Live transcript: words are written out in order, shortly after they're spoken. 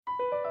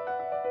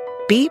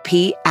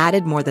BP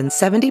added more than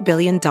 $70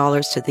 billion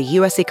to the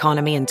U.S.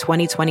 economy in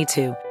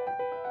 2022.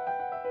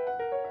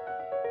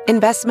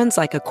 Investments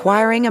like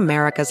acquiring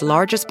America's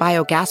largest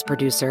biogas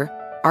producer,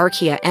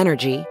 Archaea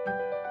Energy,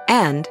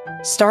 and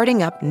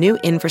starting up new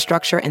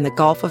infrastructure in the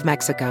Gulf of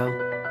Mexico.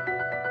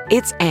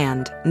 It's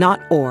and,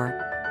 not or.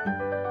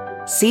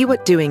 See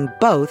what doing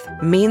both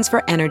means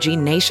for energy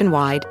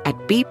nationwide at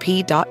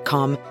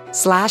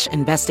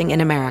bp.com/investing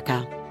in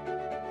America.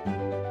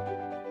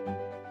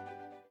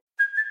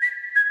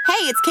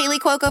 Hey, it's Kaylee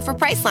Cuoco for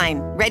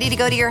Priceline. Ready to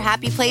go to your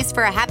happy place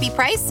for a happy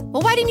price?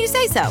 Well, why didn't you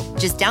say so?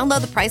 Just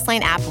download the Priceline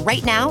app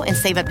right now and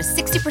save up to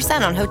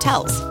 60% on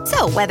hotels.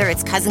 So whether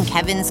it's Cousin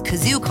Kevin's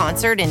Kazoo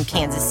Concert in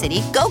Kansas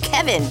City, go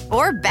Kevin,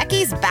 or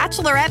Becky's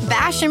Bachelorette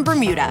Bash in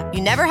Bermuda,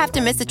 you never have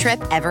to miss a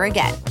trip ever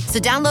again. So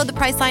download the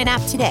Priceline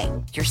app today.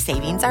 Your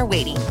savings are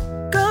waiting.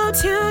 Go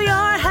to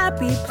your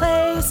happy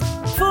place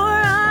for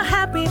a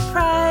happy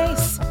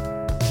price.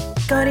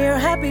 Go to your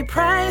happy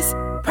price,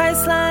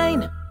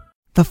 Priceline.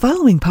 The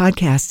following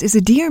podcast is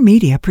a Dear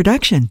Media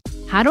production.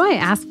 How do I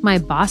ask my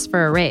boss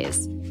for a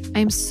raise?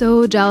 I'm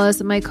so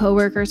jealous of my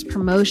coworker's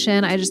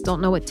promotion. I just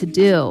don't know what to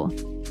do.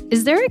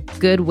 Is there a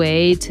good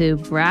way to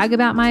brag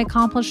about my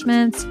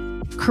accomplishments?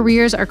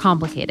 Careers are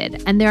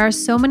complicated, and there are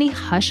so many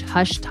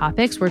hush-hush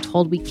topics we're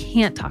told we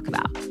can't talk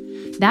about.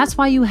 That's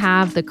why you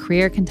have the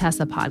Career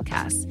Contessa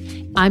podcast.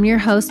 I'm your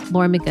host,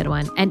 Lauren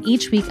McGoodwin, and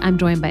each week I'm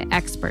joined by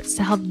experts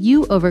to help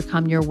you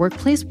overcome your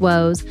workplace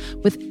woes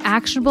with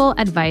actionable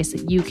advice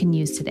that you can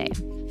use today.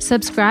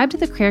 Subscribe to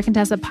the Career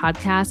Contessa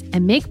podcast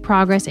and make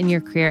progress in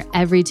your career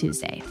every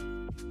Tuesday.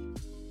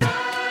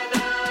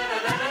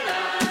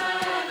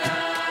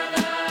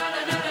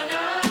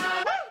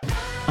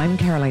 I'm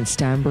Caroline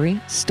Stanbury,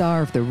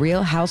 star of The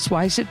Real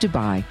Housewives of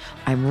Dubai.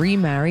 I'm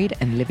remarried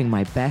and living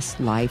my best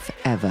life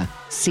ever.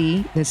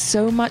 See, there's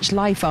so much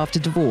life after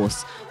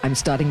divorce. I'm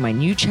starting my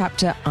new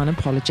chapter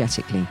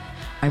unapologetically.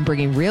 I'm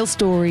bringing real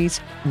stories,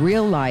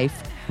 real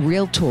life,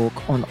 real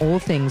talk on all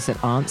things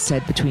that aren't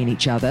said between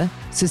each other,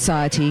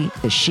 society,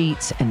 the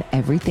sheets, and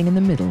everything in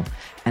the middle.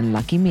 And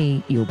lucky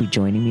me, you'll be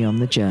joining me on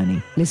the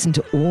journey. Listen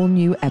to all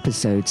new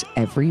episodes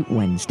every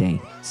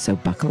Wednesday, so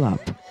buckle up.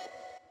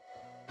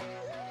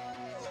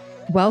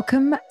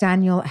 Welcome,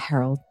 Daniel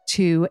Herrold,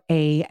 to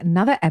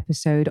another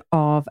episode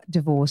of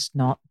Divorced,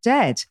 Not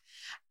Dead.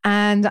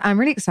 And I'm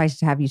really excited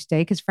to have you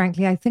today because,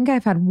 frankly, I think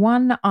I've had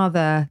one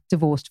other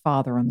divorced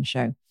father on the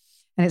show.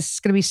 And it's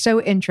going to be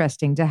so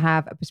interesting to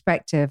have a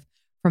perspective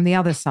from the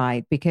other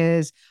side,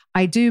 because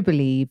I do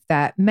believe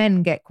that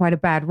men get quite a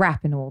bad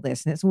rap in all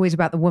this. And it's always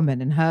about the woman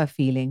and her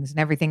feelings and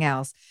everything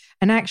else.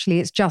 And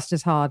actually, it's just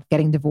as hard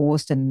getting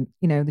divorced and,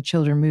 you know, the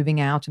children moving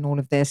out and all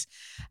of this.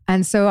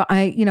 And so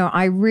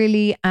I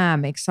really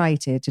am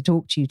excited to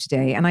talk to you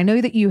today. And I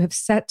know that you have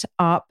set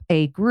up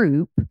a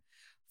group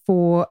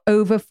for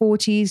over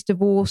 40s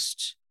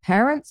divorced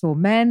parents or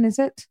men, is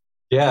it?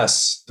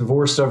 Yes,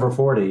 divorced over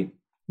 40.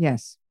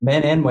 Yes.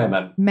 Men and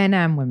women. Men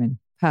and women.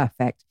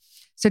 Perfect.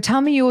 So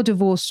tell me your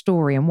divorce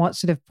story and what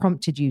sort of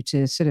prompted you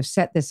to sort of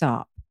set this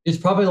up. It's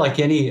probably like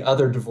any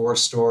other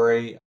divorce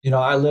story. You know,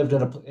 I lived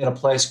in a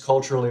place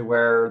culturally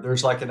where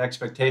there's like an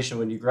expectation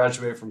when you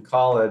graduate from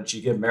college,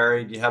 you get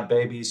married, you have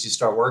babies, you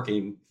start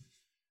working.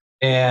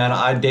 And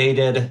I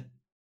dated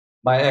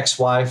my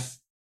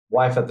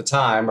wife at the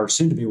time, or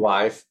soon to be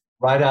wife,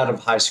 right out of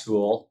high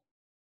school,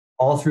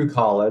 all through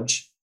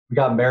college. We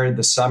got married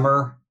the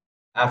summer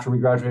after we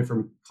graduated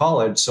from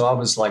college. So I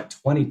was like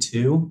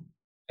 22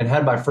 and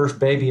had my first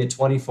baby at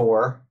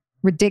 24.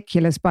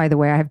 Ridiculous, by the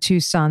way. I have two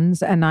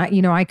sons and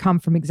I come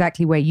from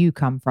exactly where you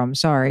come from,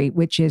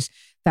 which is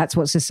that's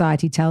what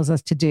society tells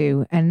us to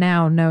do. And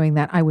now knowing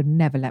that, I would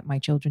never let my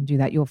children do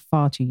that. You're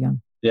far too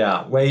young.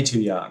 Yeah, way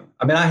too young.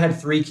 I mean, I had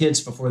 3 kids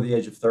before the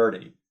age of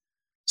 30.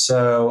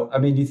 So, I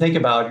mean, you think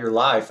about your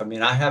life. I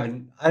mean, I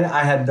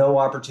had no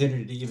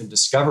opportunity to even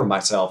discover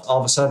myself. All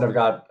of a sudden I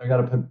got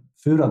to put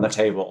food on the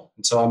table.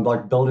 And so I'm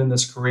like building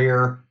this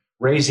career,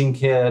 raising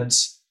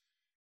kids.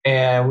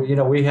 And, you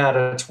know, we had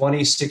a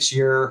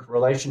 26-year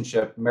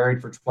relationship,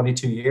 married for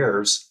 22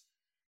 years.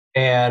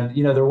 And,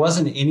 you know, there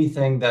wasn't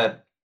anything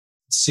that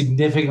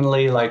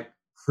significantly like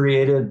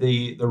created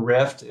the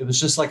rift. It was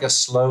just like a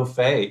slow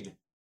fade,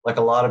 like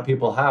a lot of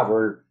people have,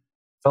 where it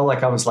felt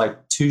like I was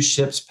like 2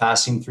 ships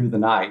passing through the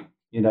night,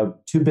 you know,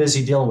 too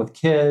busy dealing with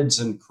kids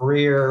and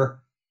career.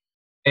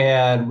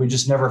 And we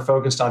just never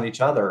focused on each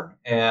other.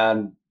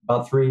 And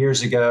about 3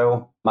 years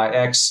ago, my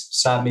ex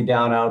sat me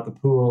down out at the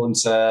pool and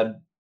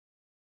said,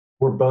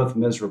 we're both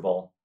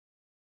miserable.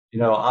 You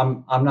know,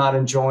 I'm not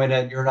enjoying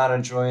it. You're not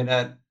enjoying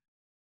it.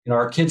 You know,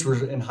 our kids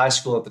were in high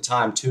school at the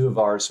time, 2 of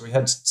ours. So we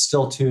had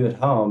still 2 at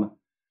home.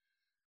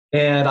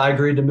 And I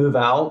agreed to move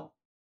out.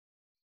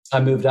 I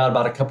moved out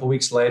about a couple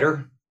weeks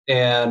later.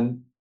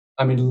 And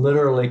I mean,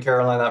 literally,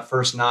 Caroline, that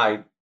first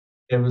night,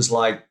 it was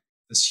like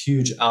this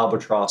huge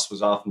albatross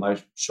was off my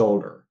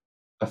shoulder.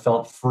 I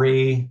felt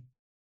free.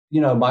 You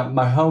know,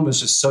 my home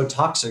was just so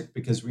toxic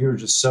because we were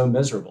just so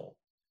miserable.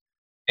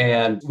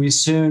 And we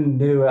soon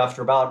knew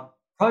after about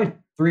probably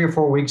 3 or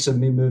 4 weeks of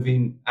me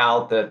moving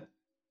out that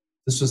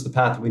this was the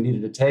path we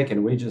needed to take.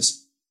 And we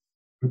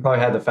probably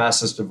had the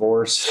fastest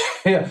divorce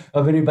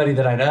of anybody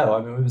that I know.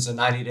 I mean, it was a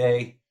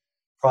 90-day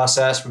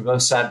process. We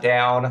both sat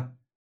down.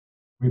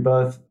 We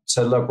both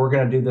said, look, we're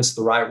going to do this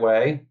the right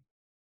way.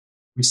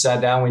 We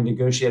sat down, we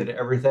negotiated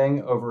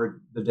everything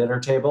over the dinner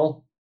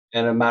table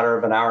in a matter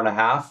of an hour and a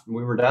half, and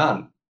we were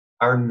done.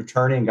 Hired an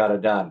attorney and got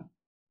it done.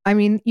 I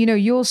mean,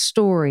 your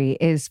story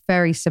is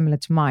very similar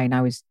to mine.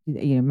 I was,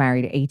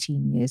 married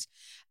 18 years.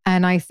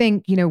 And I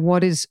think,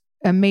 what is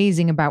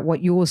amazing about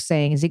what you're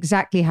saying is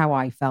exactly how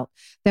I felt.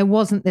 There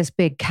wasn't this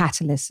big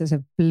catalyst that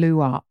sort of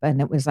blew up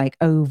and it was like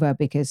over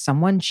because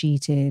someone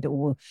cheated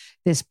or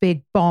this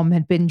big bomb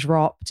had been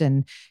dropped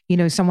and,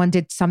 someone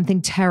did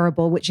something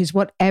terrible, which is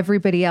what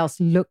everybody else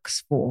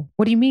looks for.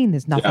 What do you mean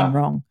there's nothing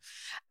wrong?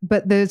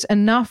 But there's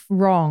enough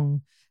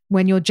wrong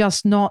when you're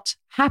just not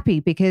happy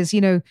because,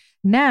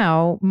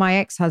 now my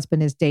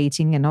ex-husband is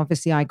dating and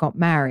obviously I got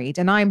married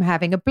and I'm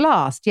having a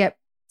blast. Yet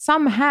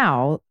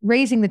somehow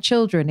raising the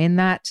children in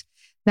that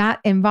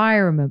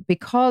environment,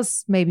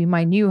 because maybe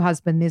my new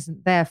husband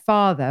isn't their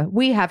father,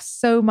 we have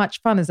so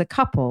much fun as a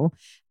couple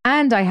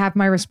and I have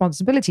my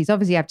responsibilities.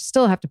 Obviously, I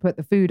still have to put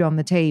the food on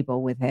the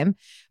table with him,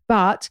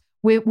 but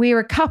we're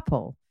a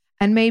couple.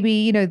 And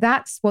maybe,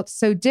 that's what's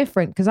so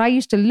different because I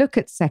used to look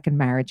at second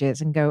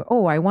marriages and go,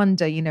 oh, I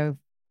wonder,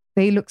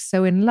 they look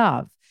so in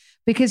love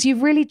because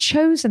you've really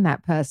chosen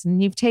that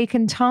person. You've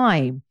taken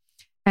time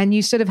and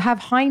you sort of have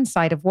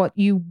hindsight of what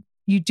you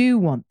do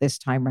want this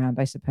time round,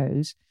 I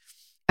suppose.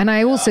 And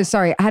I also,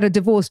 I had a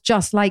divorce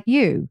just like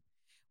you,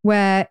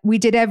 where we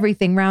did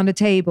everything round a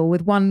table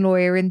with one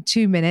lawyer in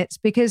 2 minutes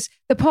because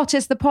the pot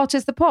is the pot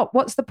is the pot.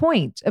 What's the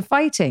point of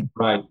fighting?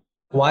 Right.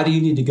 Why do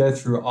you need to go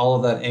through all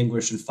of that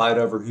anguish and fight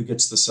over who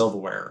gets the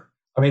silverware?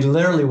 I mean,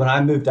 literally, when I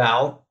moved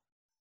out,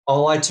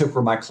 all I took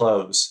were my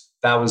clothes.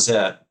 That was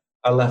it.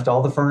 I left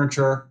all the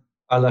furniture.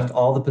 I left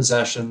all the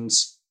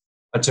possessions.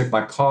 I took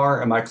my car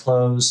and my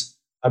clothes.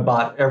 I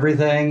bought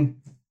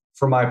everything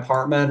for my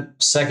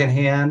apartment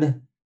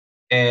secondhand.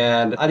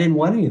 And I didn't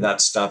want any of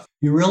that stuff.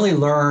 You really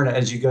learn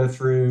as you go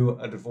through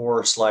a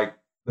divorce, like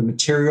the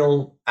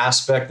material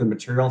aspect, the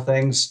material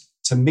things,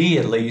 to me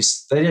at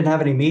least, they didn't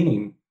have any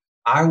meaning.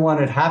 I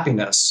wanted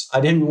happiness.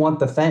 I didn't want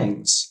the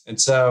things. And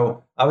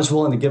so I was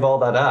willing to give all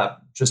that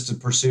up just to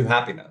pursue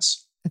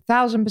happiness.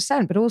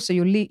 1,000%. But also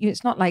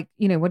it's not like,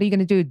 what are you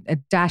going to do? A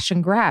dash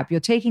and grab. You're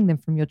taking them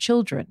from your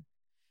children.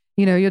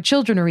 Your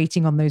children are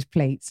eating on those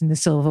plates and the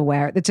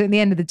silverware. At the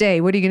end of the day,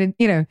 what are you going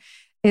to,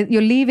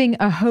 you're leaving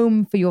a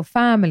home for your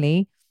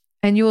family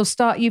and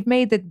you've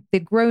made the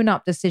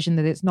grown-up decision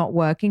that it's not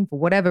working for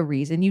whatever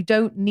reason. You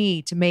don't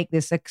need to make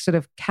this a sort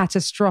of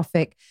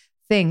catastrophic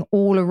thing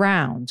all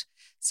around.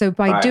 So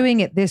by doing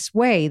it this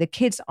way, the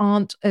kids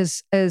aren't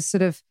as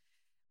sort of,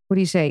 what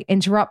do you say,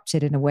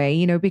 interrupted in a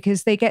way,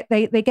 because they get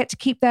to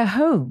keep their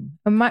home.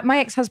 And my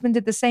ex-husband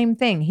did the same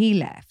thing. He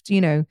left,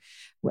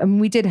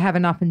 and we did have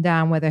an up and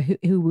down whether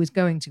who was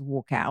going to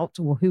walk out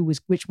or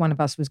which one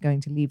of us was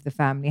going to leave the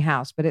family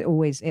house. But it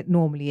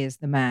normally is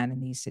the man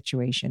in these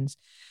situations,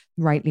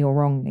 rightly or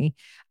wrongly.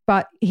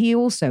 But he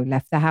also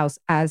left the house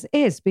as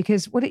is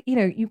because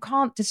you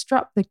can't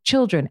disrupt the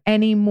children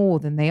any more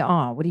than they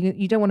are.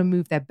 You don't want to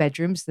move their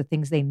bedrooms, the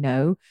things they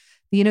know.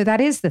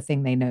 That is the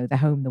thing they know, the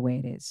home the way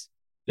it is.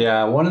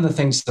 Yeah, one of the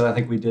things that I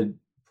think we did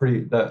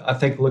I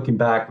think looking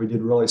back, we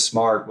did really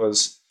smart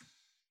was,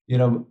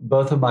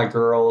 both of my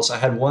girls, I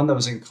had one that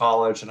was in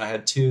college and I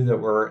had two that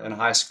were in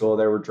high school.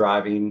 They were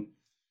driving.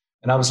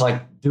 And I was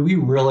like, do we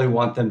really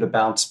want them to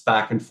bounce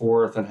back and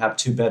forth and have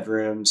 2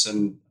 bedrooms?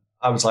 And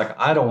I was like,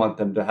 I don't want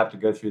them to have to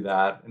go through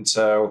that. And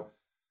so,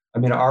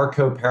 our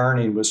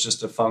co-parenting was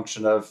just a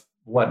function of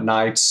what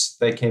nights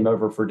they came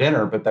over for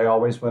dinner, but they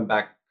always went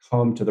back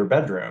home to their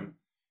bedroom.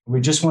 We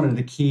just wanted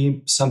to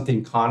keep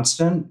something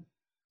constant,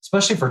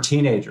 especially for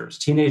teenage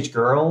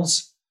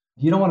girls.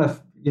 You don't want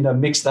to,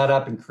 mix that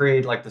up and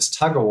create like this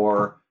tug of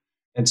war.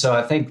 And so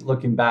I think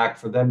looking back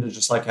for them to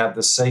just like have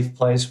this safe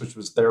place, which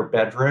was their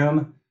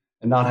bedroom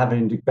and not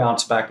having to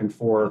bounce back and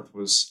forth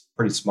was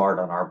pretty smart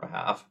on our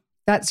behalf.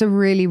 That's a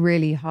really,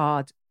 really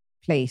hard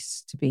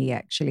place to be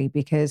actually,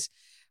 because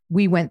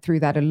we went through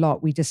that a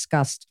lot. We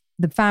discussed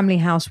the family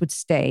house would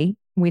stay.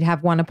 We'd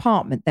have one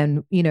apartment.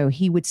 Then,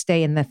 he would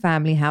stay in the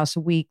family house a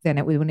week. Then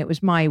when it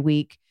was my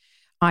week,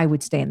 I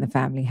would stay in the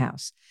family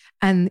house.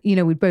 And,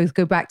 we'd both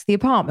go back to the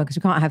apartment because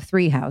we can't have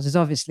 3 houses,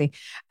 obviously.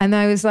 And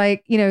I was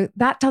like,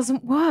 that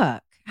doesn't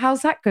work.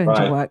 How's that going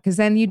to work? Because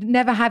then you'd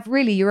never have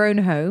really your own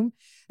home.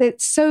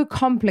 It's so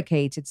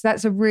complicated. So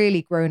that's a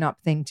really grown-up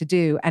thing to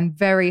do and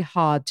very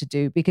hard to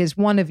do because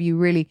one of you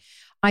really,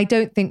 I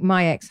don't think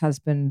my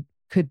ex-husband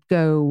could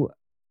go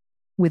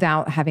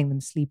without having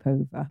them sleep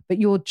over. But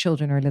your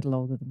children are a little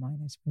older than mine,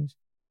 I suppose.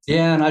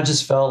 Yeah. And I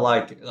just felt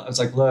like, I was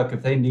like, look,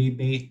 if they need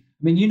me,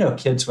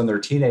 kids when they're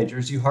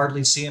teenagers, you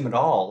hardly see them at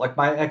all. Like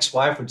my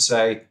ex-wife would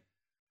say,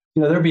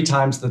 there'd be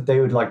times that they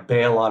would like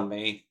bail on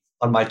me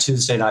on my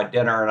Tuesday night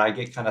dinner and I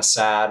get kind of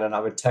sad and I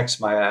would text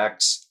my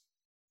ex,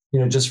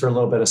 just for a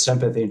little bit of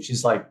sympathy. And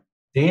she's like,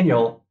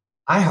 Daniel,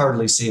 I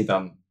hardly see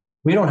them.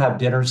 we don't have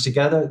dinners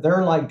together.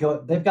 They're like,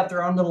 they've got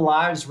their own little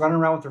lives running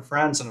around with their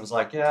friends. And I was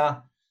like,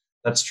 yeah,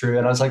 that's true.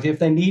 And I was like, if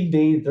they need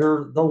me,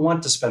 they'll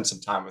want to spend some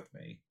time with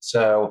me.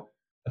 So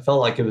I felt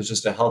like it was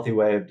just a healthy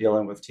way of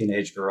dealing with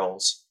teenage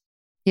girls.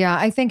 Yeah,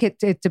 I think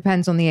it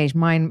depends on the age.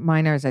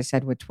 Mine, as I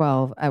said, were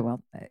 12.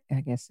 Well,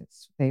 I guess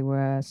they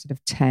were sort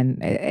of 10,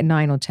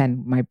 9 or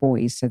 10, my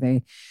boys. So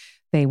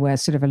they were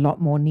sort of a lot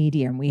more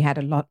needier, and we had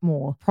a lot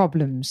more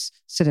problems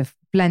sort of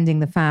blending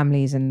the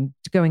families and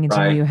going into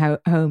Right. new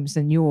homes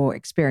than you're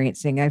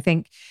experiencing. I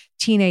think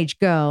teenage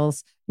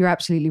girls, you're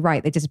absolutely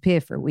right. They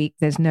disappear for a week.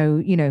 There's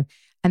no,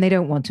 and they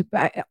don't want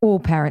to, all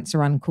parents are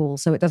uncool,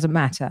 so it doesn't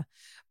matter.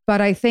 But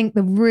I think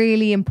the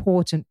really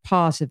important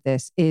part of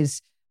this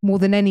is, more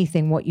than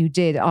anything, what you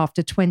did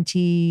after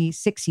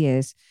 26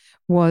 years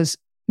was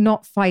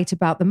not fight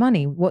about the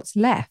money, what's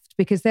left,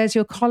 because there's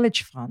your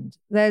college fund.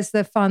 There's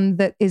the fund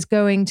that is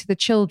going to the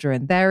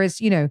children. There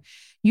is,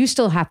 you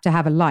still have to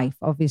have a life,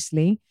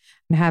 obviously,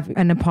 and have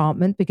an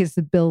apartment because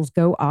the bills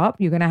go up.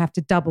 You're going to have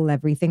to double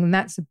everything. And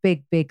that's a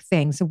big, big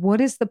thing. So what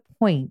is the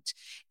point?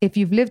 If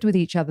you've lived with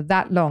each other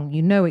that long,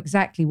 you know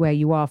exactly where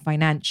you are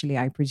financially,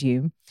 I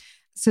presume.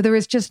 So there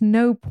is just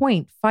no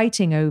point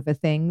fighting over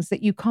things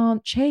that you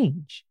can't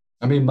change.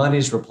 I mean,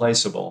 money's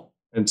replaceable.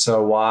 And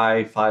so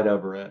why fight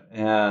over it?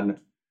 And,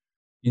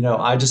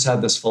 I just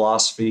had this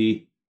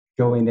philosophy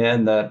going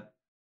in that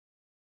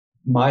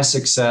my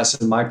success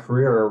in my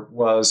career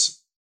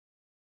was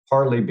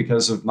partly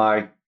because of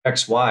my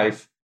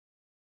ex-wife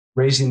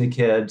raising the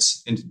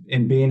kids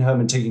and being home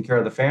and taking care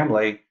of the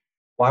family.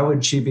 Why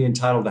wouldn't she be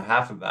entitled to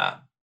half of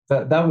that?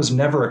 That was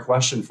never a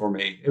question for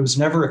me. It was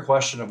never a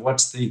question of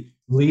what's the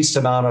least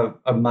amount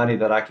of money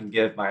that I can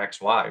give my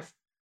ex-wife.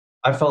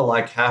 I felt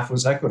like half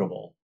was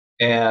equitable.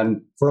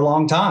 And for a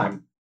long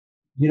time,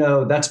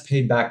 that's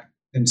paid back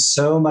in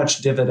so much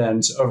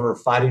dividends over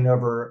fighting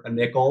over a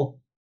nickel,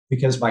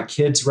 because my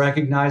kids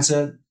recognize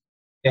it,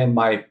 and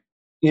my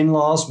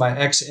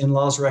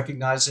ex-in-laws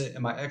recognize it.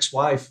 And my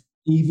ex-wife,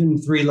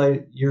 even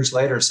 3 years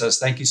later, says,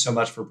 thank you so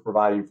much for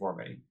providing for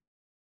me.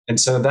 And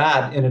so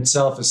that in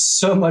itself is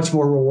so much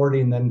more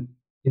rewarding than,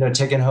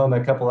 taking home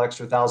a couple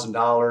extra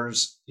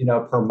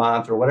 $1,000, per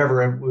month or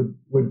whatever it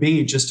would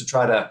be just to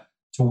try to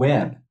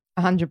win.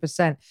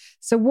 100%.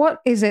 So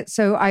what is it?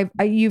 So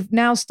you've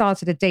now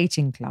started a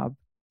dating club.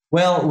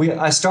 Well,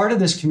 I started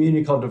this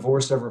community called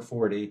Divorced Over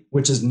 40,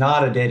 which is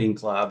not a dating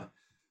club.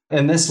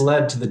 And this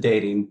led to the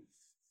dating.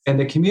 And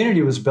the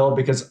community was built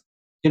because,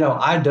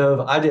 I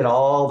did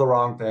all the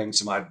wrong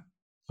things in my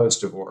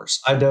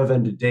post-divorce. I dove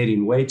into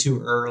dating way too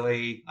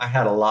early. I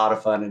had a lot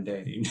of fun in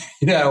dating,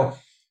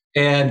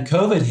 and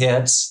COVID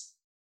hits,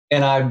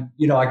 and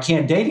I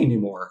can't date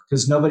anymore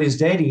because nobody's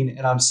dating.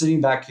 And I'm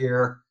sitting back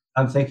here,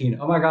 I'm thinking,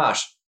 oh my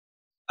gosh,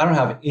 I don't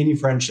have any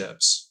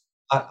friendships.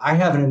 I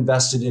haven't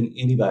invested in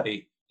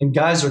anybody. And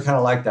guys are kind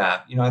of like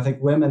that. I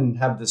think women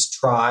have this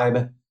tribe,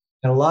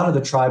 and a lot of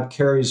the tribe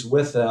carries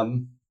with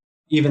them,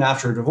 even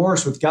after a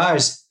divorce. With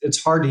guys,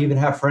 it's hard to even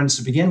have friends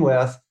to begin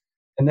with.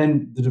 And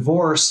then the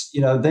divorce,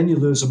 then you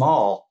lose them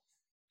all.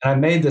 And I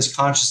made this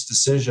conscious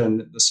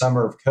decision the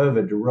summer of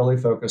COVID to really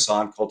focus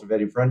on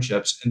cultivating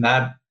friendships. And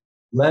that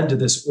led to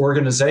this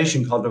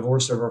organization called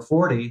Divorced Over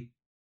 40,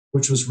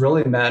 which was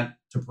really meant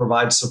to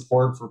provide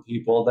support for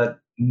people that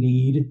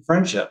need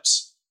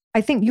friendships.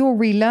 I think you're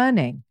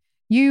relearning.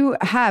 You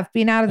have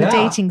been out of the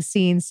dating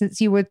scene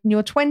since you were in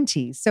your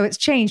 20s. So it's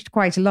changed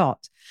quite a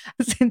lot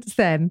since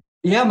then.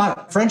 Yeah,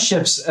 my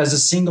friendships as a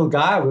single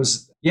guy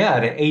was,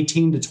 at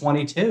 18 to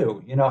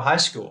 22, high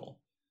school.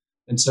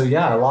 And so,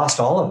 I lost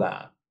all of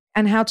that.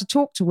 And how to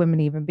talk to women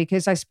even,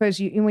 because I suppose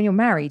when you're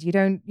married, you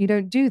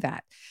don't do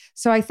that.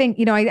 So I think,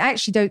 I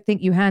actually don't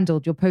think you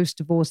handled your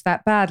post-divorce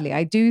that badly.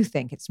 I do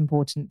think it's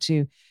important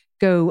to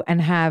go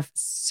and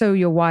sow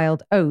your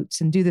wild oats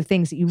and do the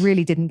things that you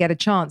really didn't get a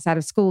chance out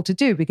of school to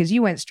do, because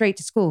you went straight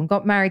to school and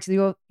got married to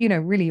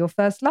your, really your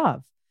first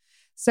love.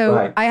 So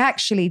right. I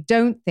actually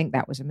don't think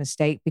that was a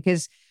mistake,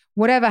 because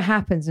whatever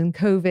happens in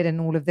COVID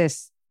and all of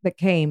this that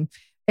came,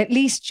 at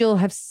least you'll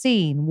have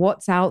seen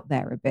what's out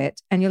there a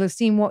bit, and you'll have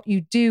seen what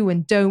you do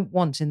and don't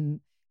want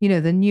in,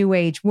 the new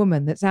age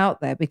woman that's out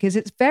there, because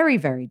it's very,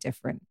 very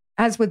different.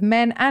 As with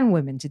men and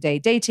women today,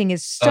 dating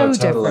is so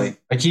different.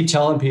 I keep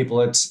telling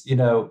people it's,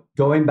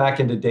 going back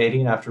into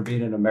dating after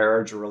being in a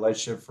marriage or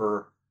relationship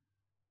for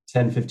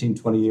 10, 15,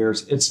 20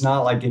 years, it's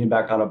not like getting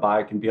back on a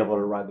bike and be able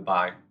to ride the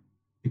bike,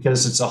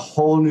 because it's a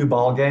whole new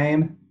ball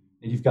game.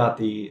 And you've got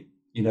the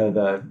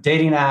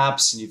dating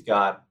apps, and you've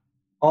got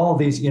all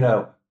these,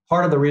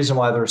 part of the reason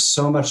why there's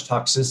so much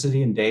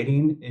toxicity in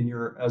dating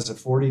as a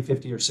 40,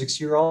 50 or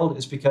 60-year-old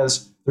is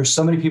because there's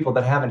so many people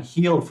that haven't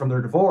healed from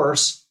their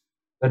divorce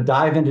that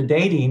dive into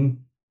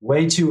dating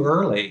way too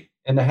early,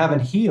 and they haven't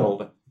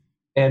healed.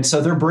 And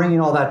so they're bringing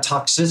all that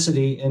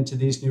toxicity into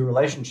these new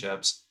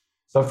relationships.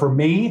 So for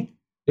me,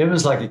 it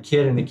was like a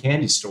kid in a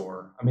candy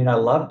store. I mean, I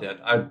loved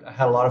it. I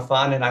had a lot of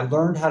fun, and I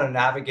learned how to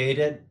navigate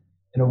it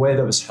in a way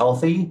that was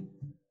healthy.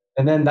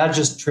 And then that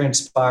just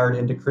transpired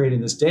into creating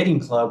this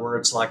dating club where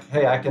it's like,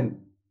 hey, I can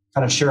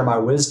kind of share my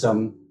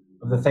wisdom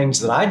of the things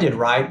that I did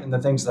right and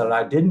the things that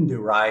I didn't do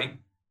right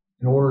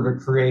in order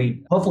to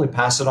create, hopefully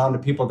pass it on to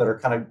people that are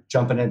kind of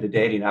jumping into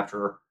dating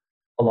after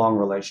a long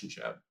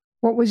relationship.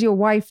 What was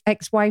your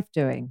ex-wife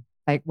doing,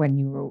 like when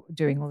you were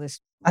doing all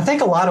this? I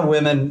think a lot of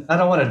women, I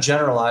don't want to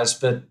generalize,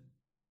 but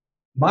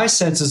my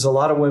sense is a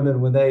lot of women,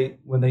 when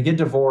they get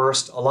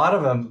divorced, a lot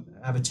of them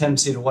have a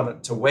tendency to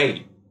want to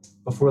wait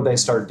before they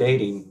start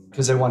dating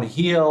because they want to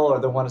heal or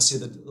they want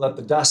to let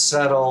the dust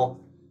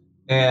settle.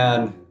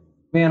 And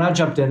man, I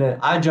jumped in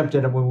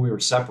it when we were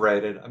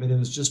separated. I mean, it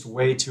was just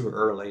way too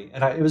early.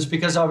 And it was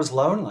because I was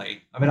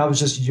lonely. I mean, I was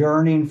just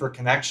yearning for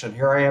connection.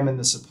 Here I am in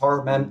this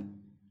apartment,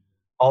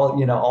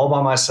 all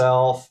by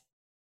myself,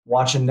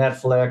 watching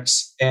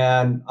Netflix,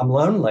 and I'm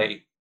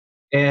lonely.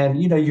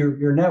 And,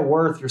 your net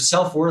worth, your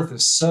self-worth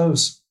is so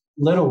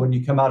little when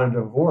you come out of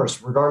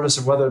divorce, regardless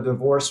of whether the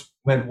divorce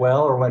went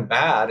well or went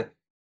bad.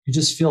 You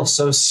just feel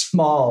so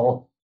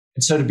small.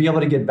 And so to be able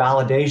to get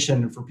validation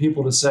and for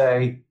people to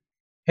say,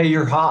 hey,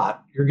 you're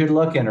hot, you're good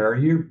looking, or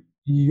you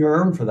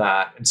yearn for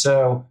that. And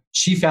so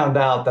she found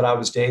out that I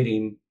was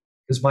dating,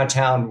 because my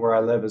town where I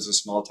live is a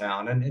small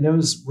town. And it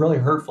was really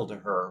hurtful to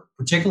her,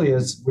 particularly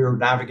as we were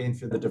navigating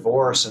through the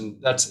divorce.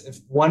 And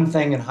that's one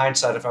thing in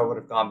hindsight, if I would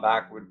have gone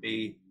back, would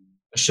be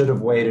I should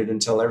have waited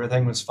until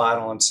everything was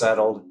final and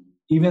settled.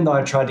 Even though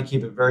I tried to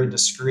keep it very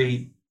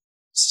discreet,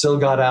 still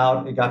got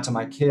out, it got to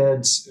my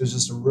kids. It was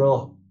just a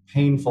real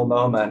painful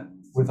moment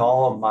with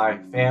all of my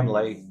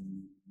family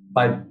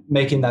by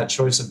making that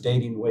choice of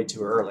dating way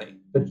too early.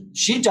 But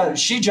she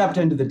jumped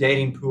into the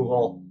dating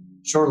pool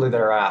shortly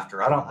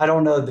thereafter. I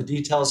don't know the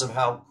details of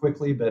how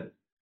quickly, but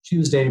she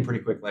was dating pretty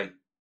quickly.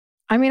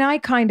 I mean, I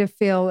kind of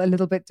feel a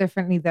little bit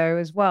differently though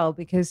as well,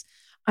 because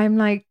I'm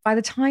like, by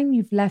the time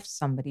you've left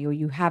somebody or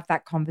you have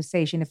that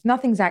conversation, if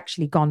nothing's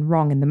actually gone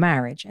wrong in the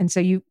marriage, and so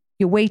you're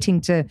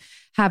waiting to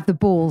have the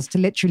balls to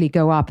literally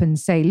go up and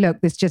say,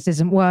 look, this just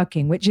isn't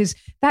working,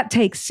 that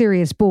takes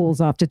serious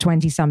balls after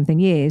 20 something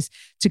years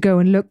to go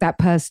and look that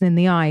person in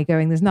the eye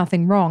going, there's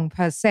nothing wrong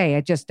per se,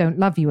 I just don't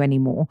love you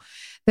anymore.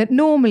 That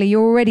normally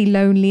you're already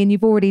lonely and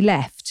you've already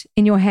left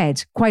in your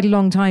head quite a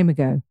long time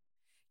ago.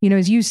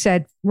 As you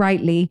said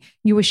rightly,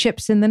 you were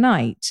ships in the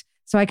night.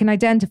 So I can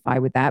identify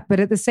with that. But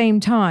at the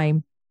same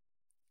time,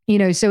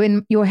 so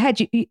in your head,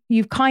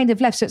 you've kind of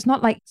left. So it's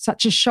not like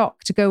such a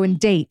shock to go and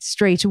date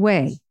straight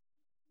away,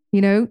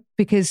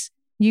 because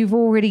you've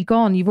already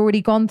gone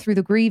through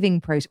the grieving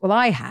process. Well,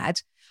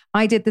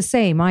 I did the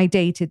same. I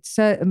dated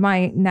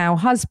my now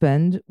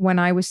husband when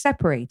I was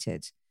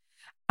separated.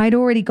 I'd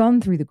already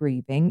gone through the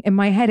grieving. In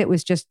my head, it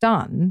was just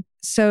done.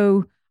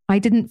 So I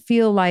didn't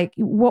feel like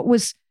what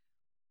was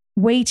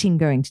waiting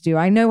going to do.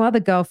 I know other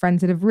girlfriends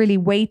that have really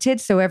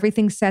waited, so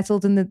everything's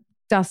settled and the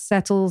dust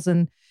settles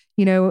and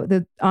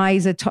the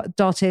I's are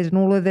dotted and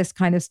all of this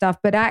kind of stuff.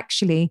 But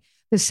actually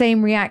the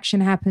same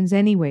reaction happens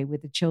anyway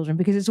with the children,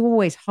 because it's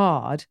always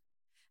hard.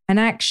 And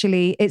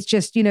actually it's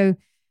just,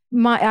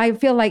 I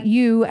feel like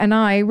you and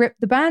I ripped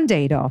the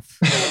Band-Aid off.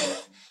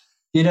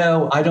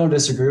 I don't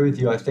disagree with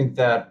you. I think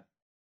that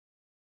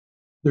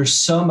there's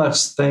so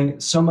much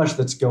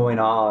that's going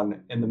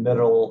on in the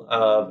middle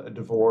of a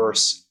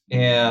divorce.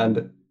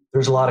 And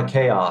there's a lot of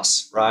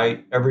chaos,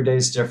 right? Every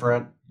day's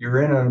different.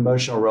 You're in an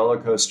emotional roller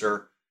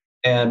coaster.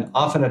 And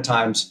often at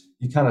times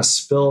you kind of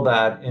spill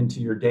that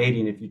into your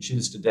dating if you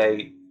choose to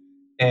date.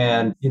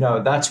 And,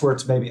 that's where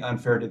it's maybe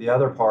unfair to the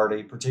other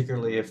party,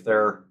 particularly if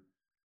they're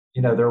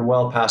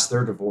well past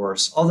their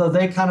divorce. Although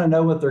they kind of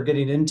know what they're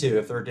getting into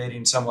if they're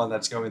dating someone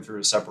that's going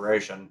through a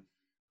separation.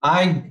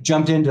 I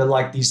jumped into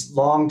like these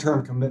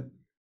long-term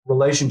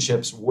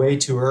relationships way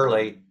too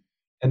early.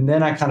 And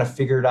then I kind of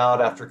figured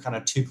out after kind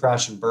of 2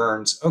 crash and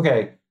burns,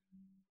 okay,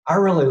 I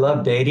really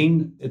love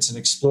dating. It's an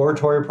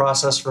exploratory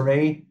process for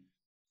me,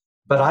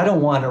 but I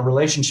don't want a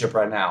relationship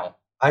right now.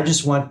 I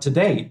just want to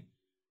date.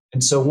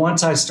 And so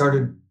once I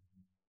started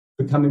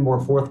becoming more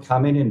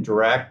forthcoming and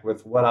direct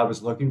with what I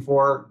was looking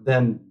for,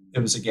 then it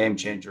was a game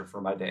changer for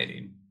my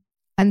dating.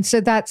 And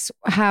so that's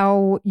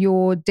how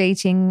your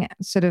dating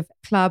sort of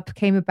club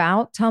came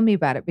about. Tell me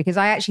about it, because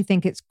I actually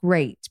think it's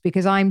great,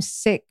 because I'm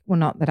sick. Well,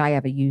 not that I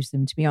ever use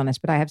them, to be honest,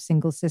 but I have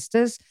single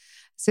sister,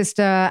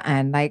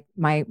 and like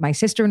my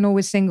sister-in-law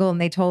was single, and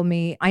they told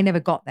me, I never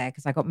got there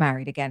because I got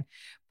married again.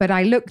 But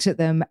I looked at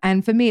them,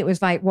 and for me, it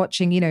was like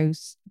watching,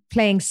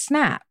 playing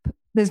Snap.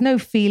 There's no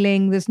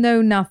feeling, there's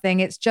no nothing.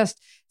 It's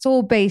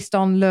all based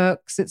on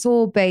looks. It's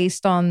all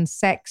based on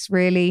sex,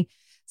 really.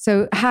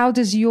 So how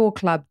does your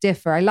club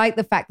differ? I like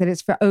the fact that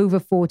it's for over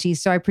 40,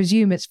 so I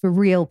presume it's for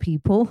real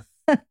people.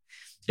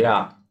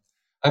 Yeah.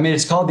 I mean,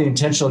 it's called the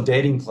Intentional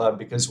Dating Club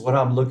because what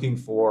I'm looking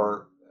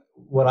for,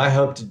 what I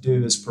hope to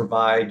do is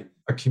provide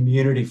a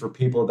community for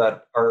people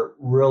that are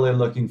really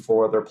looking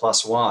for their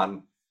plus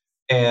one.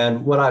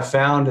 And what I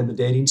found in the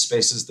dating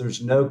space is there's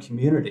no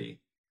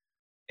community.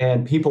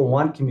 And people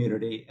want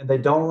community, and they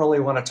don't really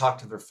want to talk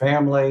to their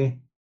family.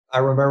 I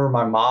remember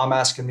my mom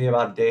asking me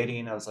about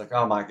dating. I was like,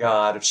 oh my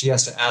God, if she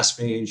has to ask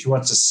me and she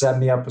wants to set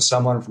me up with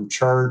someone from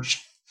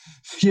church,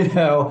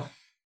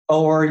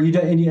 or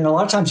and a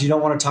lot of times you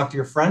don't want to talk to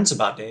your friends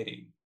about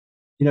dating.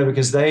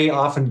 because they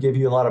often give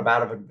you a lot of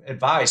bad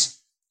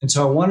advice. And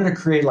so I wanted to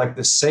create like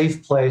this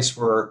safe place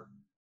where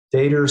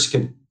daters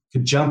could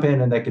jump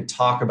in and they could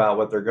talk about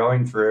what they're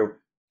going through.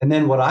 And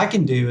then what I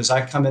can do is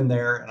I come in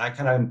there and I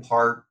kind of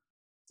impart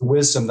the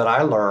wisdom that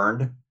I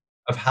learned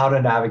of how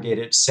to navigate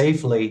it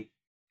safely,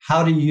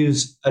 how to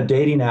use a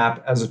dating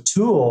app as a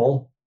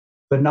tool,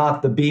 but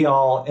not the be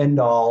all end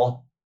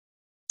all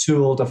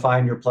tool to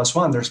find your plus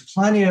one. There's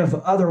plenty of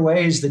other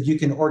ways that you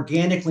can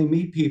organically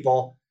meet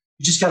people.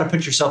 You just got to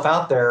put yourself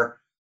out there.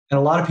 And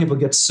a lot of people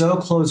get so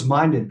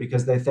closed-minded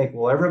because they think,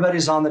 well,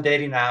 everybody's on the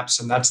dating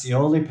apps and that's the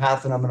only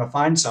path that I'm going to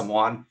find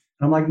someone. And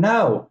I'm like,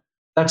 no,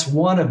 that's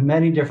one of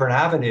many different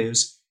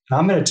avenues. And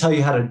I'm going to tell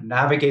you how to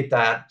navigate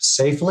that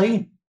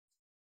safely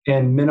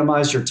and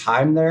minimize your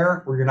time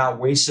there where you're not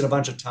wasting a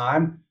bunch of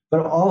time,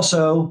 but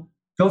also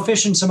go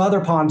fish in some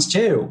other ponds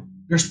too.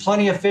 There's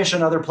plenty of fish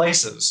in other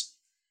places.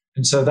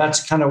 And so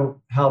that's kind of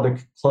how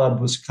the club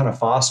was kind of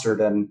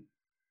fostered. And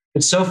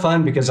it's so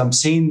fun because I'm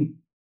seeing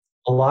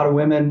a lot of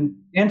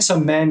women and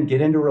some men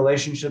get into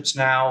relationships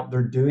now.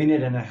 They're doing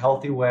it in a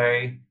healthy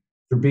way.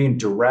 They're being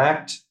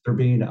direct. They're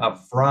being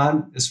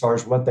upfront as far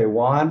as what they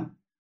want.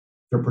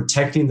 They're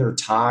protecting their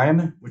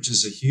time, which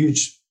is a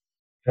huge,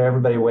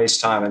 everybody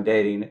wastes time in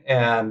dating.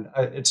 And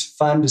it's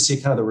fun to see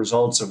kind of the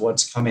results of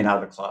what's coming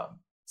out of the club.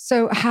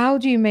 So how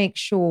do you make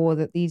sure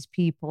that these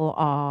people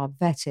are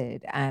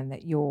vetted and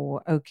that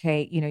you're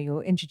okay,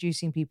 you're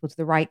introducing people to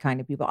the right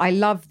kind of people? I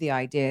love the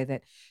idea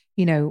that,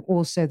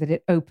 also that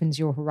it opens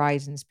your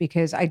horizons,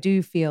 because I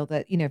do feel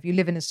that, if you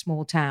live in a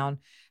small town,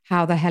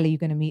 how the hell are you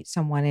going to meet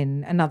someone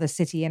in another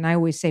city? And I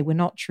always say, we're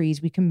not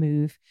trees, we can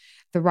move.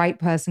 The right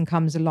person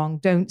comes along.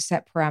 Don't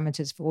set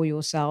parameters for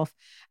yourself.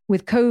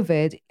 With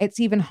COVID, it's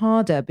even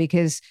harder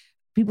because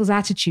people's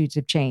attitudes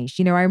have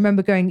changed. I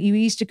remember you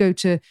used to go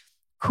to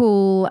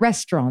cool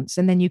restaurants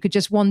and then you could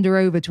just wander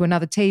over to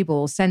another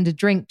table, send a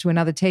drink to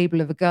another table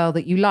of a girl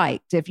that you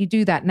liked. If you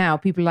do that now,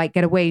 people are like,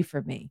 get away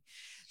from me.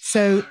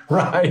 So,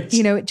 right.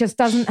 It just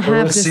doesn't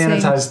have the same.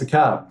 Sanitize the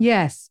cup.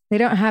 Yes. They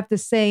don't have the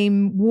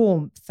same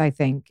warmth, I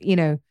think,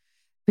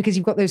 because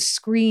you've got those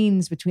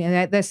screens between,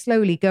 and they're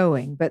slowly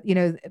going, but,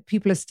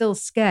 people are still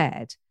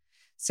scared.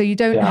 So you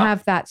don't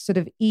have that sort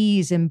of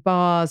ease in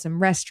bars and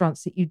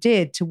restaurants that you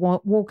did to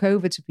walk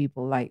over to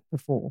people like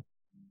before.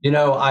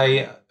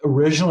 I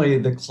originally,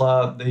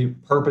 the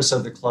purpose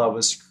of the club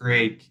was to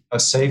create a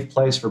safe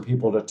place for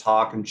people to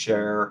talk and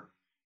share,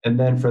 and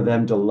then for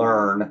them to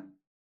learn.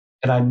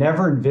 And I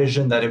never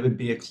envisioned that it would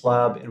be a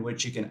club in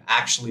which you can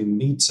actually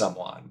meet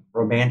someone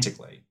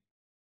romantically.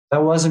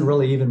 That wasn't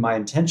really even my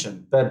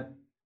intention. But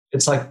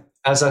it's like,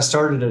 as I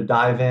started to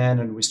dive in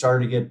and we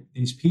started to get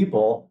these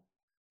people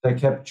that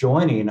kept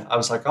joining, I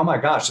was like, oh my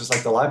gosh, it's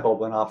like the light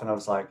bulb went off and I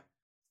was like,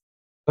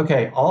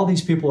 okay, all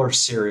these people are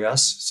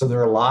serious. So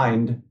they're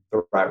aligned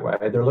the right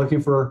way. They're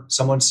looking for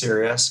someone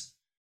serious.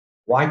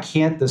 Why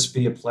can't this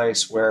be a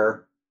place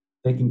where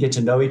they can get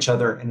to know each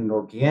other in an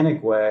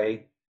organic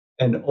way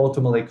and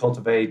ultimately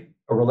cultivate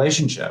a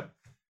relationship?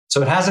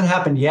 So it hasn't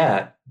happened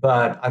yet,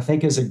 but I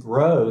think as it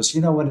grows,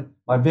 when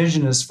my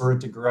vision is for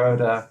it to grow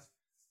to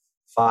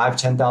 5,000,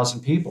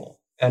 10,000 people.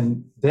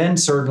 And then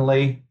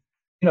certainly,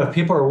 if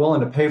people are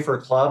willing to pay for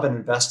a club and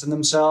invest in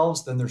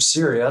themselves, then they're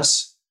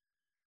serious.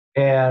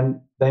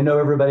 And they know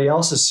everybody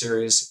else is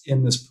serious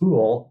in this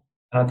pool.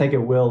 And I think it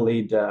will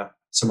lead to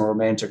some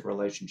romantic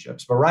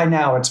relationships. But right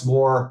now it's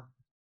more,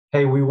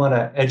 hey, we want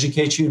to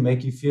educate you and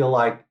make you feel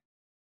like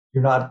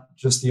you're not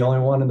just the only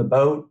one in the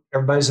boat.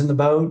 Everybody's in the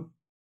boat.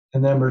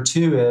 And then number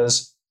two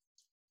is,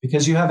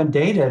 because you haven't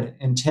dated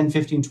in 10,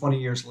 15, 20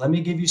 years, let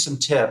me give you some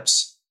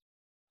tips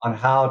on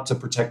how to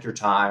protect your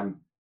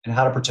time and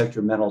how to protect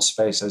your mental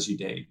space as you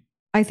date.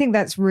 I think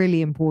that's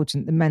really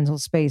important, the mental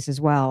space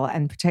as well,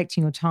 and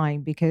protecting your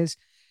time, because,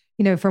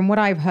 from what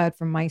I've heard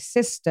from my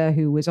sister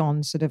who was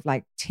on sort of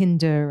like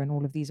Tinder and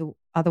all of these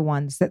other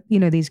ones, that,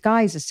 these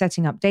guys are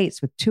setting up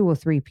dates with 2 or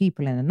 3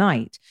 people in a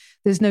night.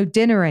 There's no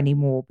dinner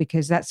anymore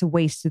because that's a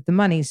waste of the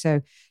money.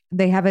 So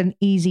they have an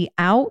easy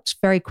out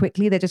very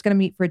quickly. They're just going to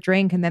meet for a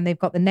drink and then they've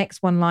got the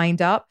next one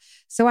lined up.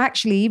 So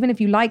actually, even if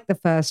you like the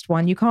first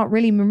one, you can't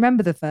really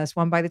remember the first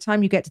one by the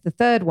time you get to the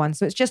third one.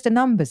 So it's just a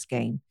numbers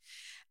game.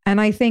 And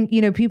I think,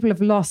 people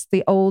have lost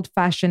the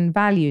old-fashioned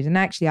values. And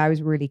actually, I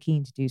was really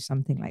keen to do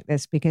something like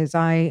this because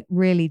I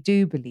really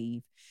do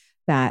believe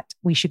that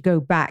we should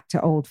go back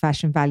to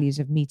old-fashioned values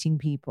of meeting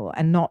people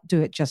and not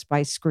do it just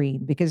by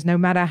screen. Because no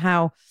matter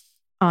how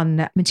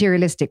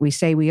unmaterialistic we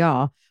say we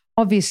are,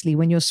 obviously,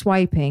 when you're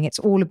swiping, it's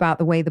all about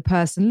the way the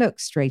person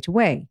looks straight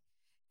away,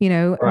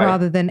 right,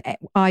 rather than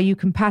are you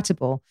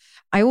compatible?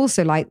 I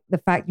also like the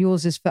fact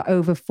yours is for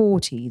over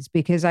 40s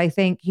because I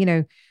think,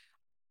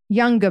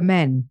 younger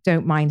men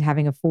don't mind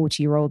having a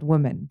 40-year-old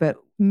woman, but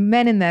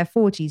men in their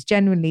 40s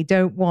genuinely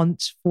don't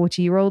want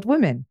 40-year-old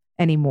women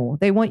anymore.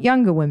 They want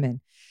younger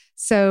women.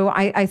 So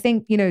I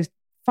think,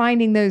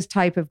 finding those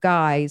type of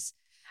guys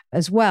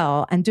as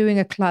well, and doing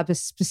a club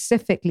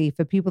specifically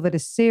for people that are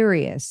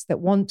serious, that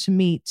want to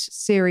meet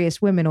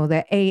serious women or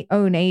their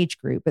own age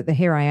group. But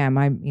here I am.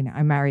 I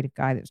married a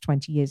guy that was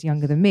 20 years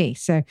younger than me.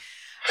 So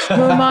who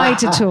am I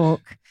to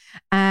talk?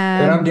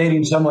 And I'm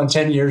dating someone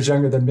 10 years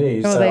younger than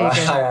me. So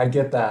I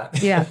get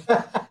that. Yeah.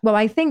 Well,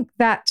 I think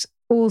that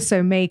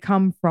also may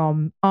come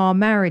from our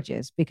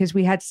marriages, because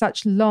we had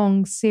such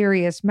long,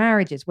 serious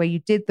marriages where you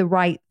did the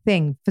right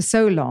thing for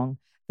so long,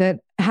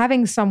 that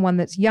having someone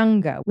that's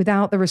younger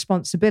without the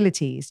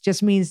responsibilities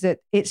just means that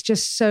it's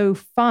just so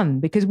fun,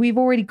 because we've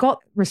already got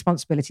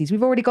responsibilities.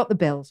 We've already got the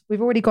bills.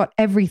 We've already got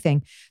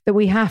everything that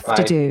we have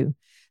to do.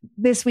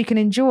 This we can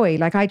enjoy.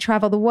 Like, I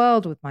travel the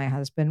world with my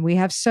husband. We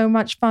have so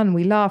much fun.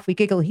 We laugh, we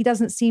giggle. He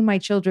doesn't see my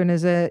children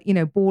as a,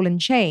 ball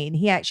and chain.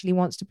 He actually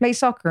wants to play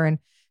soccer and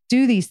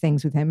do these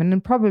things with him. And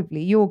then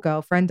probably your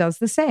girlfriend does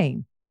the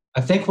same.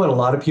 I think what a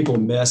lot of people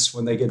miss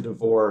when they get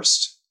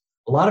divorced,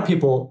 a lot of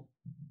people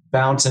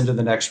bounce into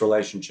the next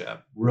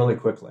relationship really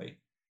quickly.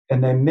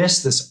 And they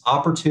miss this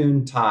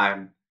opportune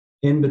time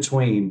in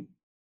between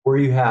where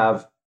you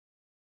have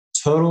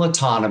total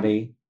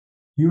autonomy.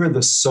 You are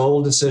the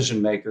sole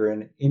decision maker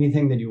in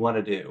anything that you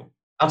want to do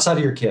outside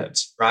of your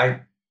kids,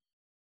 right?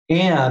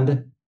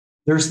 And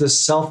there's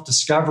this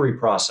self-discovery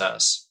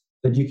process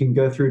that you can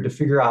go through to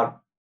figure out,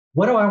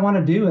 what do I want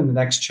to do in the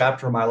next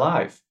chapter of my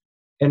life?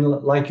 And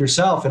like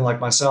yourself and like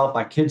myself,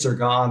 my kids are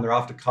gone. They're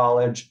off to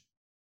college.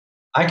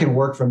 I can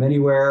work from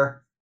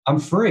anywhere.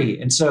 I'm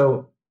free. And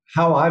so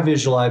how I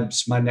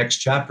visualized my next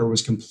chapter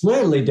was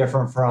completely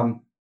different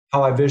from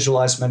how I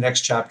visualized my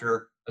next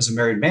chapter as a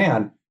married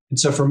man. And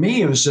so for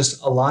me, it was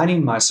just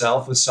aligning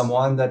myself with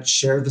someone that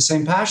shared the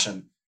same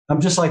passion. I'm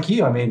just like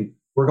you. I mean,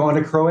 we're going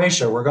to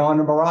Croatia. We're going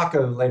to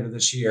Morocco later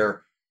this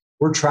year.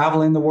 We're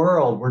traveling the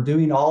world. We're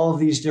doing all of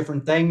these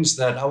different things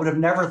that I would have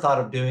never thought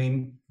of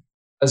doing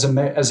as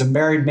a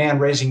married man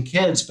raising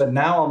kids. But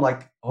now I'm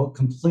like a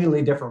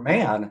completely different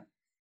man.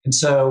 And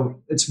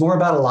so it's more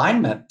about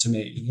alignment to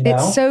me.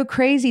 It's so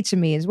crazy to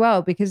me as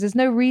well, because there's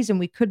no reason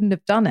we couldn't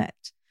have done it.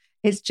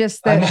 It's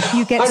just that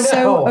you get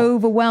so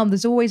overwhelmed.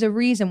 There's always a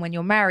reason when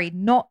you're married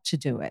not to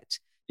do it.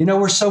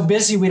 We're so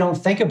busy, we don't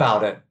think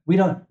about it. We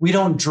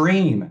don't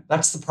dream.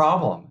 That's the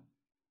problem.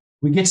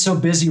 We get so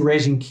busy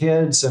raising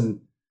kids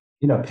and,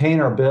 paying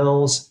our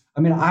bills.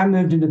 I mean, I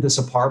moved into this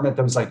apartment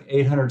that was like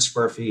 800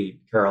 square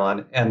feet,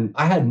 Caroline, and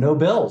I had no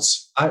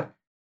bills.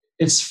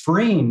 It's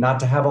freeing not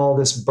to have all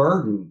this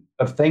burden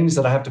of things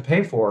that I have to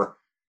pay for.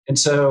 And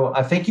so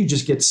I think you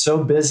just get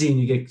so busy and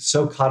you get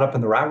so caught up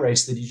in the rat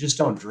race that you just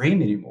don't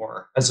dream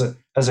anymore as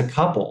a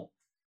couple.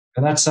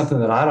 And that's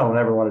something that I don't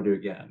ever want to do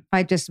again.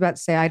 I just about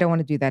to say, I don't want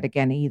to do that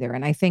again either.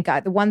 And I think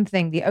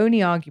the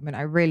only argument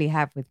I really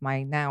have with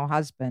my now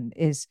husband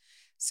is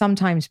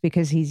sometimes,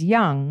 because he's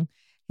young,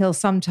 he'll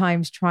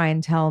sometimes try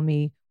and tell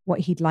me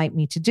what he'd like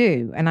me to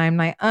do. And I'm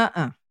like,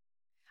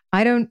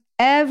 I don't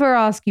ever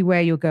ask you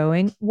where you're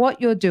going, what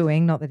you're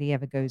doing. Not that he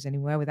ever goes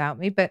anywhere without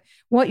me, but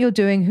what you're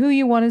doing, who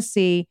you want to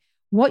see,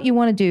 what you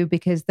want to do,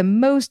 because the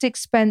most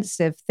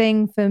expensive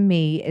thing for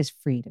me is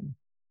freedom.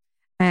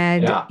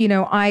 And,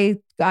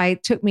 I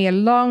took me a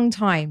long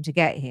time to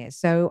get here.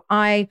 So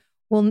I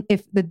will,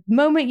 if the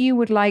moment you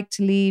would like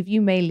to leave, you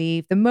may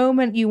leave. The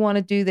moment you want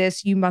to do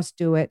this, you must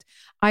do it.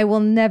 I will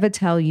never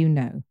tell you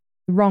no.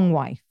 Wrong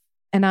wife.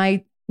 And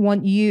I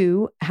want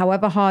you,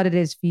 however hard it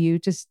is for you,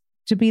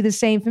 to be the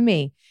same for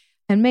me.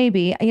 And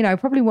maybe, I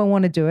probably won't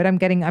want to do it.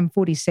 I'm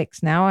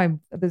 46 now.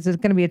 There's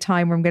going to be a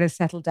time where I'm going to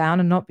settle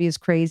down and not be as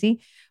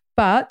crazy.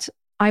 But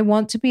I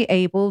want to be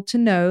able to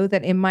know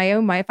that in my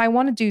own mind, if I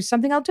want to do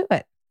something, I'll do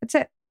it. That's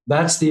it.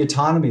 That's the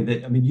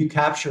autonomy you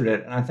captured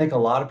it. And I think a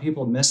lot of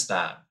people miss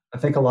that. I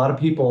think a lot of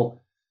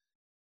people,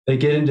 they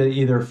get into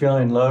either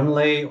feeling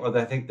lonely, or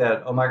they think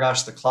that, oh my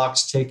gosh, the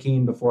clock's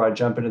ticking before I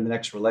jump into the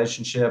next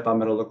relationship. I'm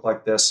going to look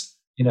like this.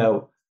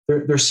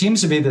 There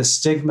seems to be this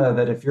stigma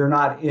that if you're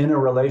not in a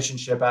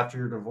relationship after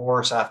your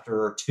divorce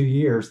after 2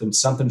 years, then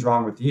something's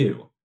wrong with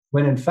you.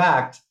 When in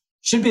fact,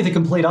 should be the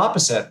complete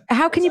opposite.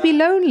 How can you be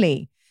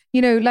lonely?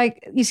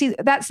 You see,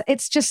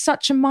 it's just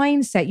such a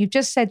mindset. You've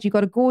just said you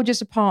got a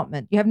gorgeous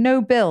apartment. You have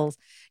no bills.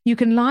 You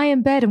can lie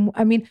in bed.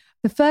 And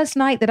the first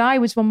night that I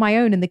was on my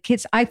own and the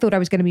kids, I thought I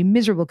was going to be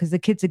miserable because the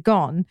kids are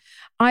gone.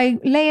 I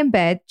lay in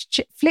bed,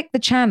 flick the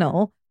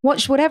channel,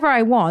 watch whatever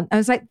I want. I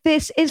was like,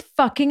 this is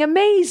fucking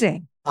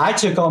amazing. I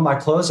took all my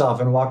clothes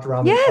off and walked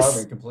around the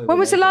apartment completely. When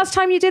was the last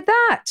time you did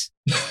that?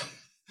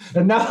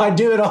 And now I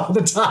do it all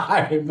the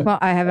time. Well,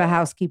 I have a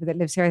housekeeper that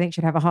lives here. I think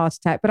she'd have a heart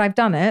attack, but I've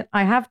done it.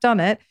 I have done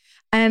it.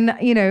 And,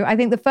 I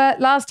think the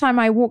last time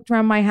I walked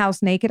around my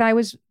house naked, it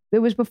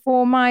was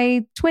before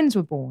my twins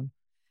were born.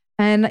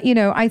 And,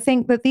 I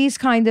think that these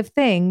kind of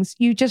things,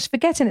 you just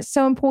forget, and it's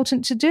so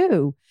important to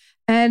do.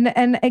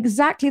 And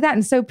exactly that.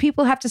 And so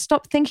people have to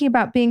stop thinking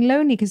about being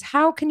lonely, because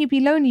how can you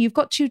be lonely? You've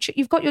got your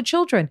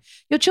children.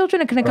 Your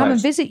children are going to come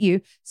and visit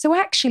you. So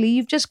actually,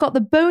 you've just got the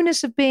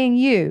bonus of being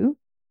you,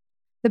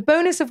 the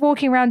bonus of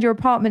walking around your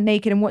apartment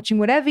naked and watching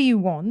whatever you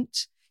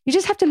want. You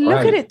just have to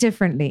look at it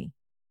differently.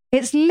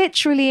 It's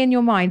literally in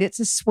your mind. It's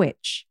a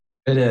switch.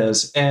 It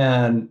is.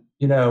 And,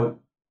 you know,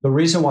 the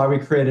reason why we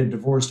created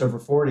Divorced Over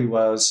 40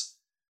 was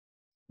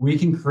we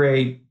can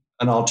create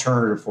an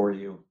alternative for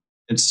you.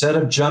 Instead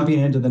of jumping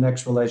into the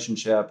next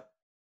relationship,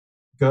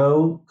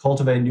 go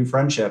cultivate new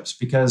friendships.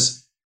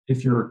 Because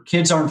if your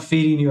kids aren't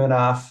feeding you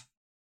enough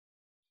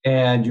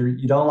and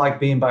you don't like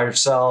being by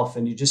yourself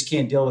and you just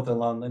can't deal with the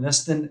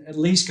loneliness, then at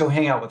least go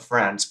hang out with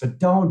friends. But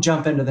don't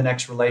jump into the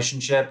next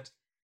relationship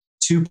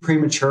too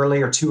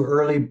prematurely or too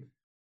early,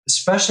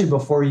 especially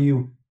before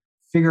you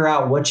figure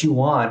out what you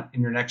want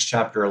in your next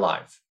chapter of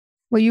life.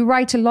 Well, you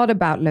write a lot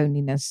about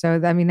loneliness.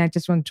 So, I mean, I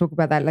just want to talk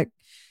about that, like,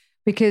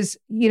 because,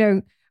 you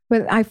know,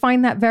 but I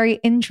find that very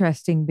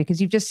interesting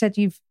because you've just said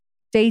you've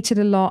dated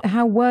a lot.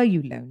 How were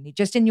you lonely?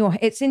 Just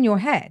it's in your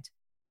head.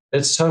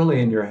 It's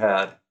totally in your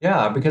head.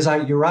 Yeah, because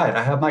you're right.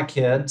 I have my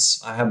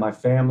kids, I have my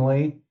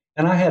family,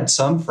 and I had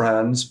some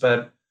friends,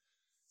 but,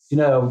 you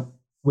know,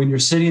 when you're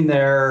sitting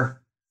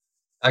there,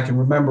 I can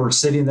remember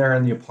sitting there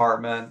in the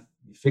apartment,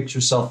 you fix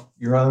yourself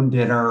your own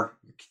dinner,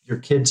 your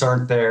kids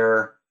aren't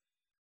there,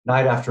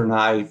 night after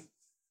night,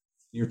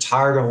 you're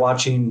tired of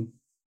watching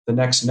the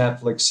next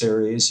Netflix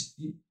series,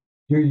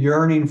 you're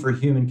yearning for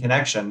human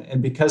connection.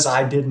 And because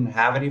I didn't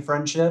have any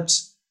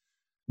friendships,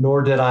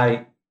 nor did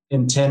I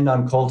intend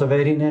on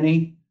cultivating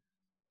any,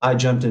 I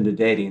jumped into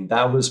dating.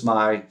 That was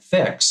my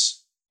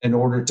fix in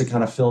order to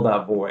kind of fill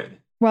that void.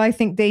 Well, I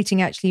think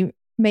dating actually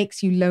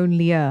makes you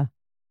lonelier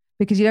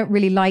because you don't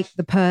really like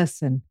the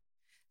person.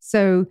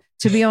 So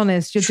to be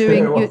honest,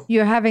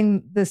 you're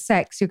having the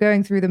sex, you're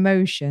going through the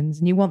motions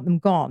and you want them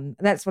gone.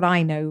 That's what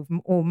I know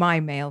from all my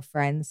male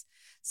friends.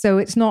 So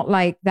it's not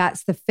like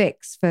that's the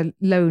fix for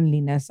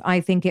loneliness. I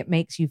think it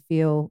makes you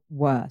feel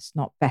worse,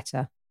 not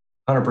better.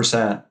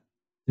 100%.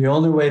 The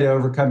only way to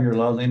overcome your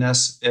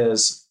loneliness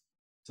is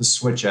to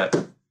switch it.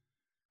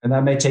 And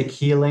that may take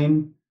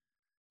healing,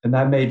 and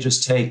that may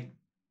just take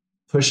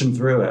pushing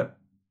through it.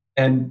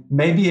 And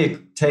maybe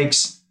it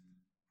takes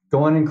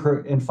going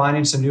and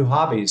finding some new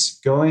hobbies,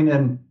 going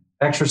and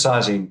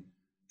exercising,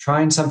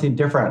 trying something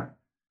different.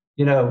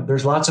 You know,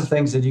 there's lots of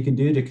things that you can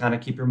do to kind of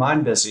keep your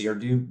mind busy or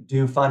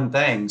do fun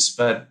things,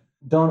 but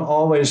don't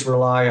always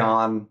rely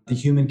on the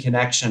human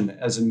connection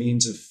as a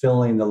means of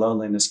filling the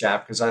loneliness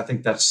gap, because I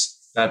think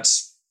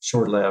that's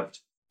short-lived.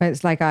 But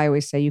it's like I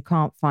always say, you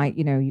can't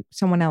find,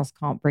 someone else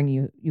can't bring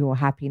you your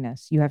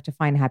happiness. You have to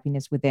find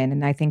happiness within.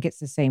 And I think it's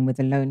the same with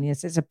the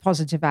loneliness. It's a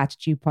positive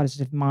attitude,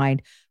 positive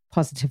mind,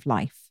 positive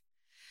life.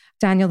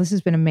 Daniel, this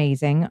has been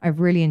amazing.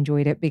 I've really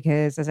enjoyed it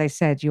because, as I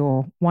said,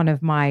 you're one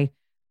of my,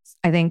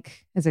 I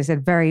think, as I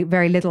said, very,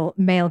 very little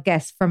male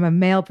guests from a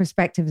male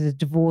perspective as a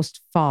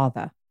divorced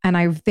father. And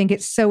I think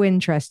it's so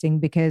interesting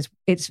because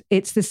it's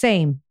the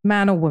same,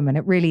 man or woman.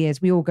 It really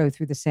is. We all go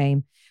through the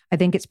same. I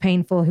think it's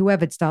painful.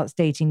 Whoever starts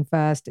dating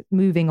first,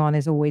 moving on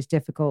is always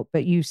difficult.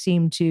 But you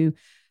seem to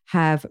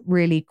have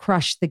really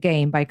crushed the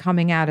game by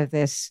coming out of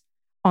this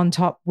on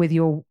top with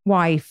your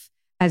wife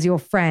as your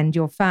friend,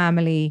 your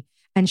family,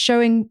 and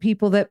showing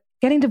people that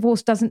getting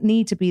divorced doesn't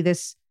need to be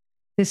this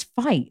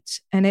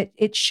fight. And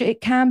it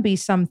can be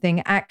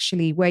something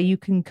actually where you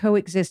can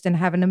coexist and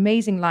have an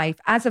amazing life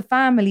as a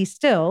family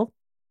still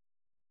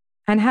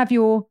and have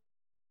your,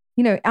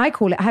 I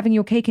call it having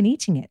your cake and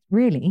eating it,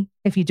 really,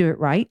 if you do it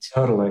right.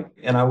 Totally.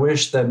 And I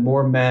wish that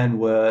more men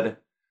would,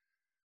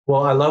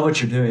 well, I love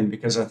what you're doing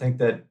because I think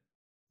that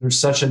there's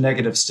such a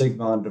negative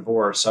stigma on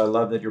divorce. I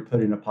love that you're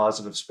putting a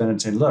positive spin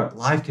and saying, look,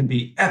 life can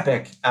be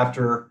epic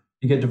after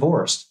you get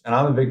divorced. And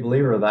I'm a big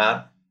believer of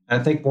that. And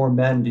I think more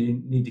men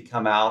need to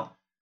come out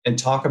and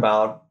talk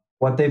about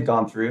what they've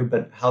gone through,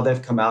 but how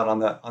they've come out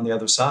on the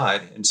other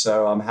side. And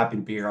so I'm happy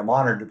to be here. I'm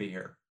honored to be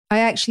here. I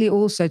actually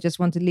also just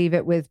want to leave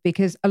it with,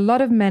 because a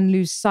lot of men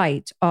lose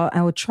sight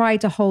or try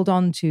to hold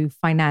on to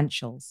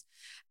financials.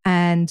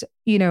 And,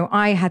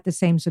 I had the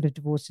same sort of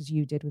divorce as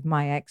you did with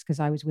my ex because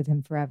I was with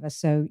him forever.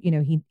 So,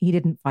 he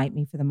didn't fight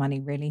me for the money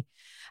really.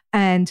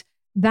 And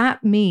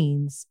that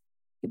means,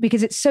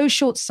 because it's so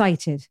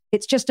short-sighted,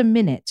 it's just a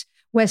minute,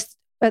 where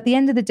at the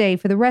end of the day,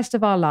 for the rest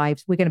of our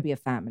lives, we're going to be a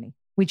family.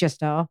 We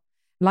just are,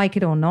 like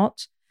it or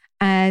not.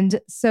 And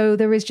so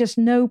there is just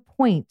no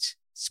point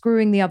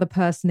screwing the other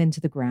person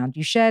into the ground.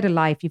 You shared a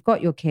life, you've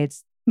got your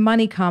kids,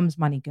 money comes,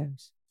 money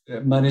goes.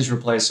 Money's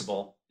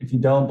replaceable. If you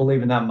don't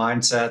believe in that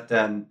mindset,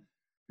 then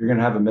you're going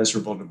to have a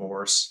miserable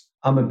divorce.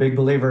 I'm a big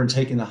believer in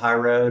taking the high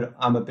road.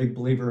 I'm a big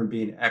believer in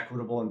being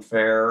equitable and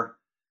fair.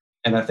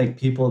 And I think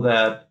people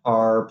that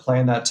are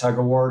playing that tug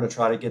of war to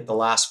try to get the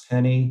last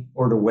penny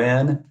or to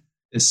win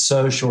is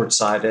so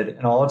short-sighted.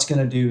 And all it's going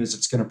to do is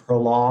it's going to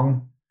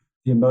prolong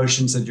the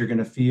emotions that you're going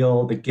to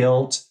feel, the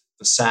guilt,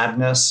 the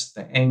sadness,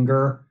 the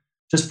anger,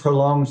 just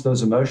prolongs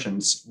those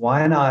emotions.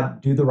 Why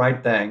not do the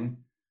right thing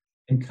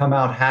and come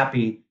out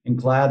happy and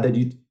glad that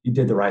you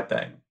did the right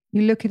thing?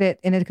 You look at it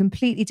in a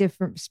completely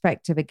different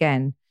perspective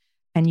again,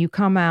 and you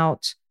come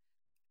out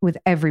with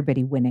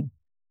everybody winning.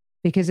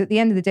 Because at the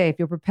end of the day, if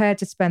you're prepared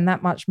to spend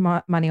that much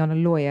money on a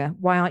lawyer,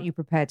 why aren't you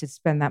prepared to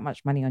spend that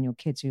much money on your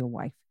kids or your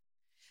wife?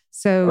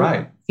 So,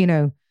 right.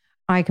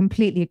 I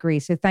completely agree.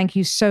 So thank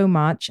you so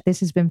much. This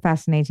has been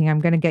fascinating. I'm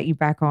going to get you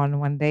back on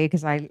one day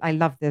because I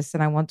love this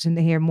and I want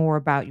to hear more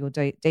about your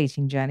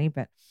dating journey.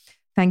 But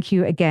thank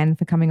you again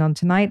for coming on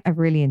tonight. I've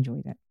really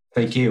enjoyed it.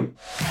 Thank you.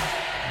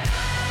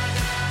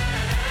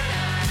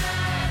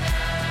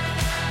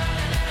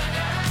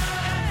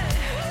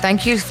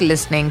 Thank you for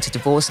listening to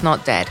Divorced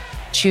Not Dead.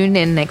 Tune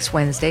in next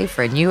Wednesday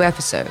for a new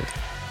episode.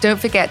 Don't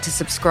forget to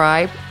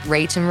subscribe,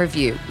 rate, and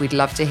review. We'd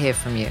love to hear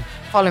from you.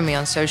 Follow me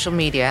on social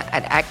media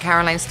at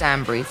Caroline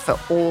Stanbury for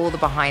all the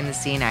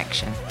behind-the-scene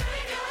action.